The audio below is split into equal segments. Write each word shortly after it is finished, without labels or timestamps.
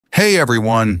Hey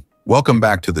everyone, welcome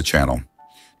back to the channel.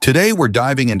 Today we're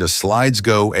diving into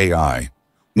Slidesgo AI,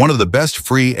 one of the best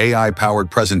free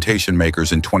AI-powered presentation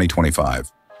makers in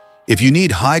 2025. If you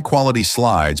need high-quality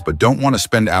slides but don't want to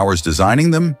spend hours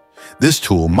designing them, this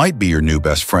tool might be your new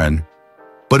best friend.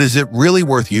 But is it really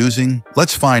worth using?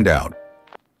 Let's find out.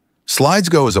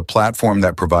 Slidesgo is a platform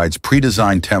that provides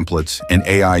pre-designed templates and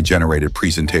AI-generated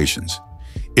presentations.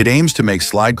 It aims to make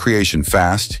slide creation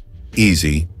fast,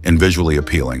 easy, and visually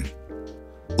appealing.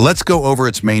 Let's go over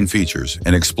its main features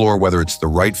and explore whether it's the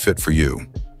right fit for you.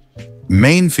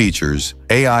 Main features: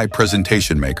 AI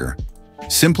Presentation Maker.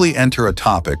 Simply enter a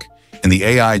topic, and the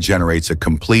AI generates a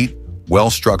complete,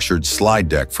 well-structured slide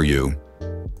deck for you.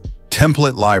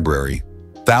 Template Library.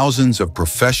 Thousands of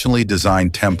professionally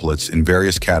designed templates in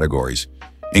various categories,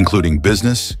 including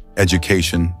business,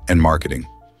 education, and marketing.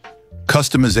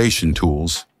 Customization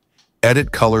tools.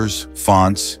 Edit colors,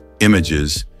 fonts,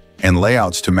 images, and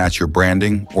layouts to match your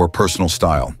branding or personal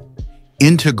style.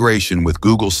 Integration with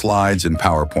Google Slides and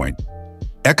PowerPoint.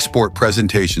 Export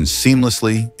presentations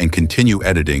seamlessly and continue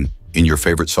editing in your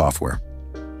favorite software.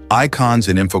 Icons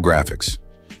and infographics.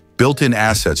 Built-in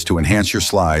assets to enhance your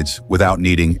slides without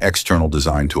needing external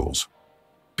design tools.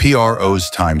 PRO's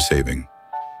time saving.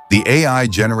 The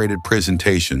AI-generated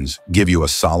presentations give you a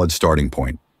solid starting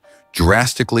point,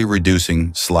 drastically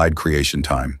reducing slide creation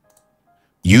time.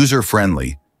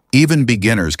 User-friendly. Even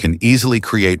beginners can easily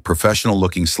create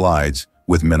professional-looking slides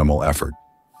with minimal effort.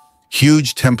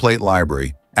 Huge template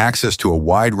library. Access to a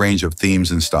wide range of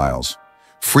themes and styles.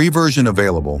 Free version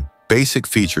available. Basic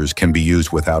features can be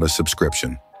used without a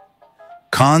subscription.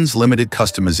 Cons: limited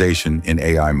customization in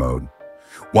AI mode.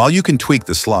 While you can tweak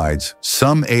the slides,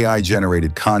 some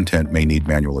AI-generated content may need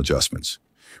manual adjustments.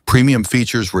 Premium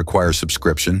features require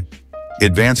subscription.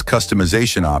 Advanced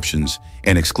customization options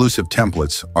and exclusive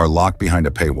templates are locked behind a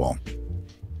paywall.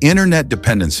 Internet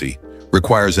dependency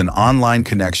requires an online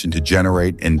connection to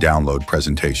generate and download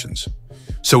presentations.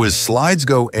 So is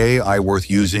Slidesgo AI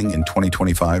worth using in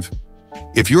 2025?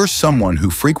 If you're someone who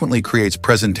frequently creates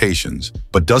presentations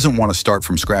but doesn't want to start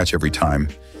from scratch every time,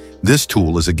 this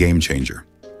tool is a game changer.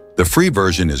 The free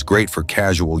version is great for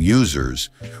casual users,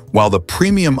 while the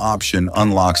premium option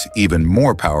unlocks even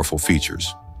more powerful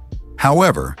features.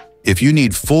 However, if you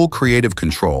need full creative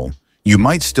control, you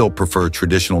might still prefer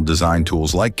traditional design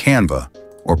tools like Canva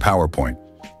or PowerPoint.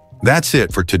 That's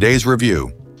it for today's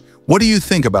review. What do you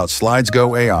think about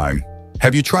Slidesgo AI?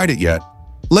 Have you tried it yet?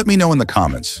 Let me know in the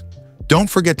comments. Don't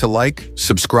forget to like,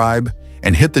 subscribe,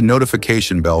 and hit the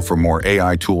notification bell for more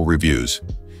AI tool reviews.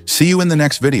 See you in the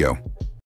next video.